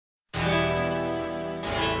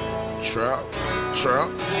Trap.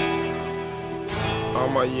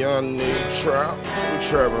 I'm a young nigga trap. We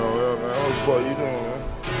trapping on here, man. What the fuck you doing, man?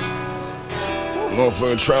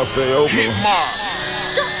 Motherfucking trap stay open. HitMOB.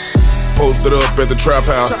 Posted up at the trap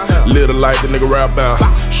house. Lit a light, the nigga rap out.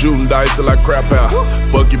 Shooting dice till I crap out.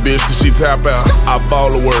 Fuck your bitch till she tap out. I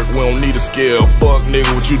ball of work, we don't need a scale. Fuck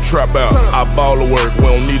nigga, what you trap out? I ball of work, we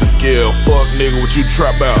don't need a scale. Fuck nigga, what you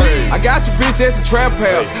trap out? I got your bitch at the trap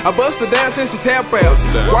house. I bust her down till she tap out.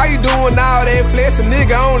 Why you doing all that blessing?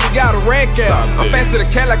 Nigga, I only got a rack out. I'm fast to the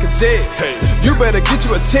cat like a jet. You better get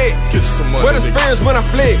you a check. Where the spirits when I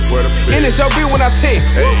flex? In it's your bill when I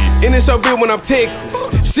text. In it's your bill when I'm texting.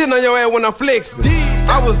 Shitting on your ass when I'm flexing.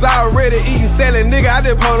 I was already eating salad, nigga. I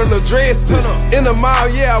just hold a little dressing. In the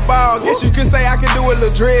mall, yeah, I ball. Guess you could say I can do a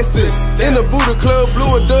little dressing. In the Buddha club,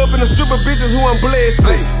 blew a dub, and the stripper bitches who I'm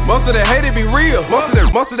blessing. Most of that hate it be real. Most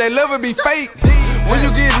of that love it be fake. When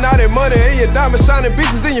you getting all that money and your diamond shining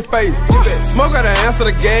bitches in your face. Smoke gotta answer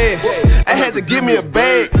the gas. I had to give me a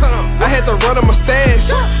bag. I had to run on my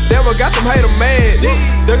stash. Never got them hater mad.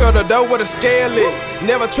 They go the door with a scale it.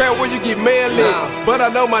 Never trap where you get mail it. But I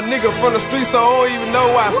know my nigga from the street, so I don't even know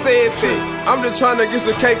why I said that. I'm just trying to get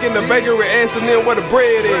some cake in the bakery, asking them where the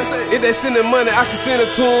bread is. If they sending money, I can send it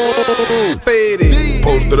to them. Fed it.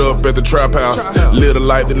 Posted up at the trap house. Lit a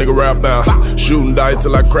light, the nigga rap out. Shooting dice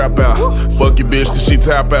till I crap out. Fuck your bitch till she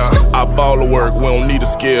tap out. I ball of work, we don't need a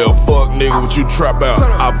scale. Fuck nigga, what you trap out?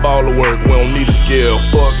 I ball of work, we don't need a scale.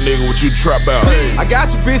 Fuck nigga, what you trap out? I got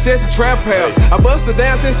your bitch at the trap house. I bust her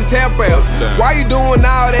down till she tap out. Why you doing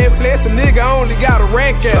all that blessing? Nigga, I only got a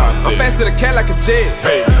rack out. I'm fast to the cat like a jet.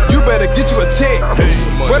 You better get you a check.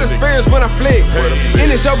 Where the spirits when I flex? In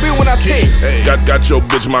it's your bill when I text. Got your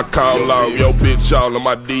bitch my call log. Your bitch all in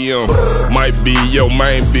my DM. Might be your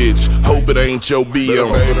main bitch. Hope it ain't your BM.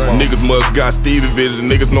 Niggas must got Stevie vision.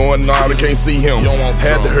 Niggas knowing all they can't see him.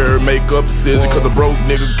 Had to her make up decision, cause a broke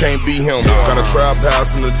nigga can't be him. Got a trap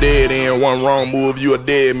house in the dead end. One wrong move, you a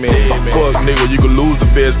dead man. Fuck nigga, you can lose the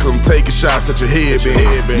best, cause I'm taking shots at your head,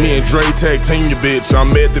 man. Me and Dre tag team your bitch. I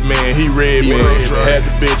met the man, he red man. Had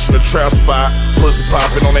the bitch in the trap spot. Pussy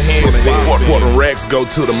popping on the handstand. For them racks go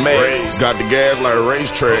to the max. Got the gas like a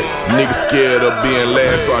racetrack. Niggas scared of being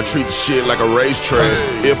last, so I treat the shit like a racetrack.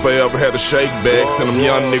 If I ever had to shake back, send them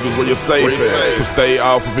young niggas where you're safe at. So stay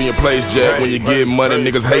off up in your place, Jack. When you get money,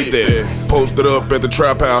 niggas hate that. Posted up at the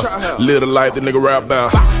trap house. Lit a light, the nigga rap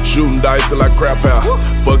out. Shooting dice till I crap out.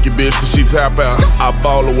 Fuck your bitch till she tap out. I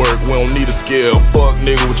ball of work, we don't need a scale. Fuck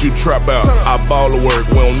nigga, what you trap out? I ball of work,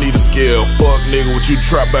 we don't need a scale. Fuck nigga, what you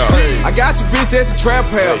trap out? I got your bitch at the trap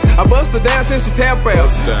house. I bust her down till she tap out.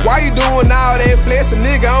 Why you doing all that blessing?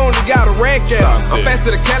 Nigga, I only got a rack out. I'm fast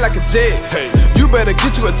to the cat like a jet. You better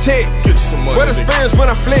get you a check. Where the spirits when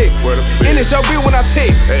I flex? In it's your bill when I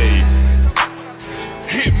text.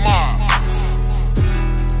 HitMOB.